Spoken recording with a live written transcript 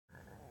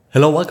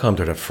Hello, welcome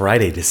to the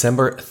Friday,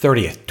 December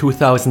 30th,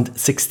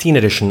 2016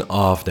 edition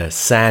of the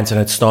SANS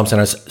Internet Storm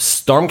Center's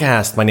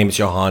Stormcast. My name is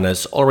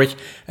Johannes Ulrich,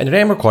 and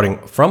today I'm recording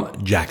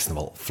from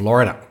Jacksonville,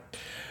 Florida.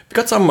 We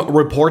got some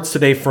reports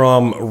today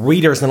from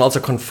readers and also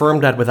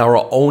confirmed that with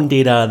our own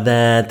data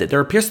that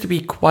there appears to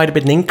be quite a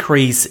bit of an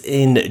increase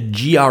in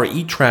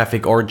GRE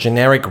traffic or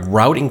generic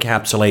route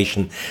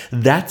encapsulation.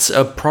 That's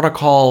a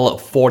protocol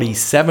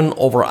 47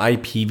 over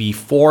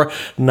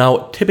IPv4.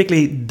 Now,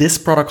 typically this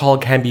protocol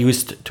can be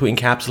used to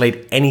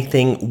encapsulate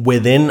anything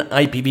within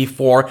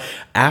IPv4.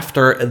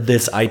 After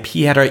this IP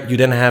header, you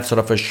then have sort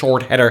of a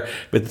short header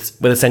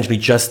with essentially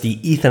just the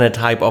Ethernet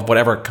type of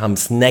whatever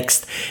comes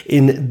next.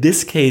 In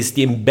this case,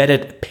 the embedded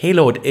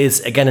payload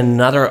is again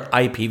another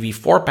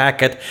IPv4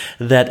 packet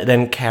that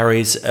then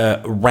carries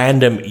a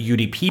random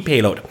UDP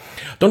payload.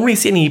 Don't really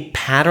see any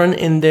pattern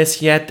in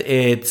this yet.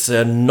 It's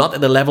not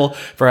at the level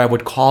where I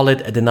would call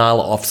it a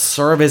denial of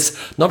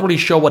service. Not really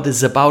sure what this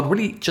is about.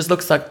 Really just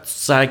looks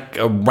like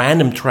a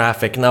random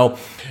traffic. Now,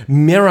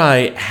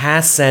 Mirai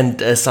has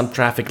sent some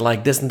traffic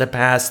like this in the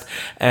past,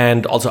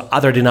 and also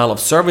other denial of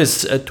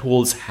service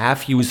tools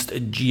have used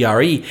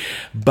GRE,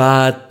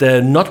 but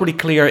not really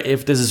clear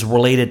if this is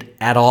related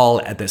at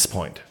all at this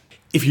point.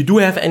 If you do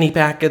have any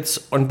packets,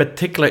 or in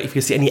particular if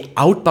you see any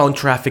outbound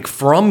traffic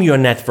from your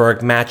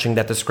network matching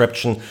that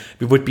description,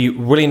 we would be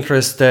really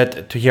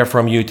interested to hear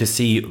from you to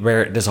see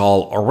where this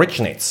all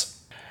originates.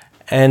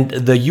 And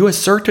the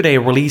US-CERT today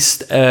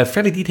released a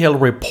fairly detailed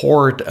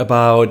report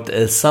about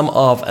some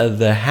of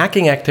the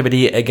hacking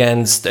activity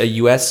against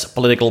US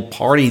political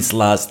parties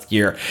last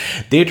year.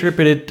 They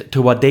attributed it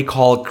to what they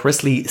call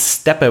Grizzly,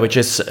 Steppe, which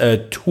is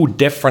two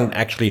different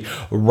actually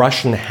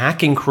Russian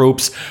hacking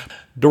groups.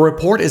 The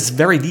report is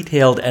very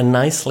detailed and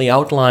nicely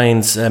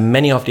outlines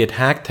many of the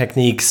attack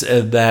techniques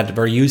that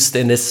were used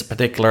in this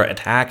particular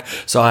attack.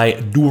 So I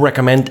do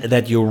recommend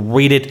that you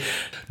read it.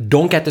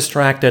 Don't get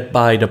distracted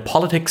by the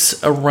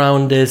politics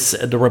around this.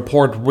 The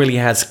report really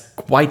has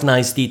quite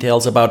nice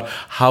details about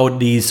how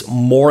these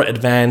more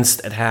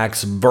advanced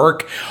attacks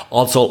work.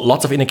 Also,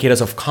 lots of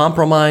indicators of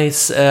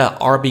compromise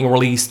are being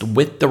released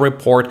with the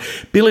report.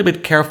 Be a little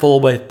bit careful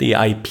with the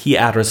IP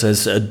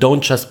addresses.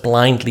 Don't just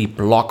blindly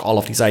block all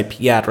of these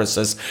IP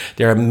addresses.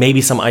 There may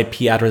be some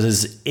IP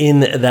addresses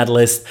in that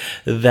list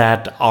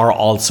that are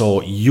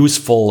also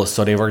useful.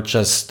 So they were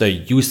just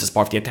used as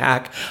part of the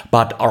attack,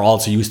 but are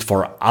also used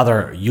for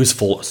other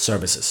useful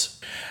services.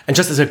 And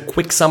just as a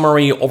quick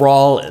summary,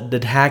 overall, the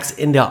attacks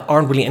in there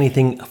aren't really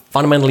anything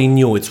fundamentally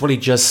new. It's really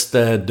just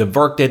the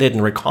work they did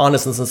in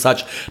reconnaissance and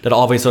such that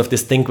always sort of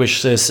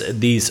distinguishes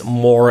these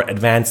more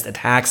advanced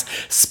attacks.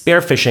 Spear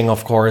phishing,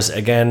 of course,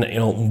 again,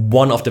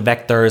 one of the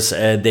vectors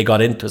they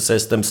got into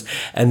systems.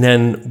 And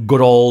then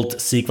good old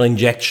SQL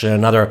injection,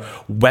 another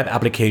web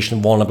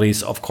application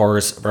vulnerabilities, of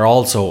course, were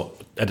also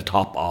at the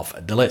top of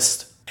the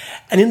list.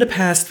 And in the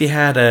past, we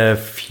had a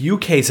few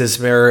cases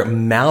where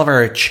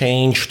malware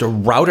changed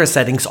router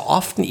settings,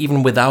 often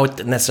even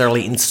without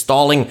necessarily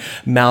installing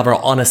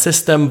malware on a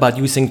system, but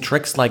using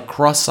tricks like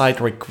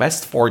cross-site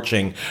request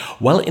forging.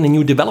 Well, in a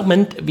new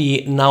development,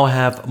 we now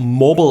have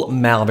mobile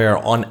malware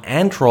on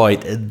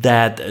Android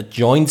that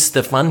joins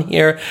the fun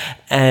here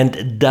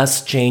and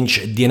does change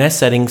DNS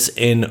settings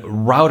in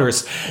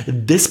routers.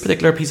 This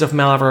particular piece of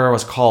malware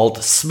was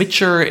called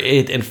Switcher.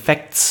 It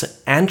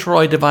infects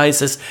Android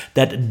devices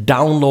that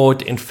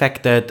download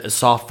infected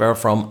software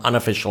from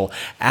unofficial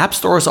app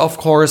stores, of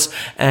course,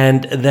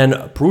 and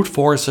then brute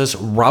forces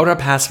router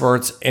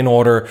passwords in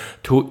order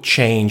to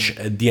change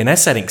DNS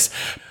settings.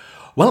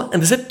 Well,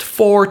 and that's it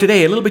for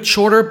today. A little bit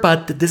shorter,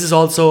 but this is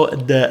also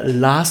the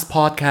last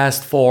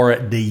podcast for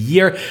the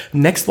year.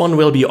 Next one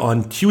will be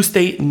on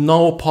Tuesday.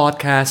 No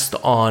podcast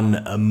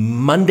on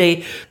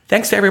Monday.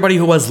 Thanks to everybody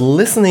who was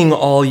listening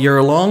all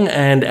year long.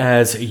 And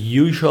as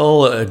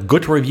usual,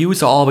 good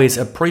reviews are always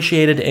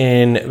appreciated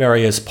in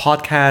various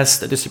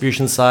podcast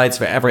distribution sites,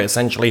 wherever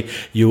essentially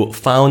you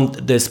found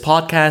this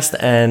podcast,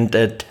 and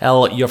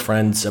tell your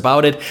friends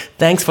about it.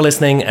 Thanks for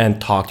listening, and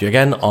talk to you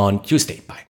again on Tuesday. Bye.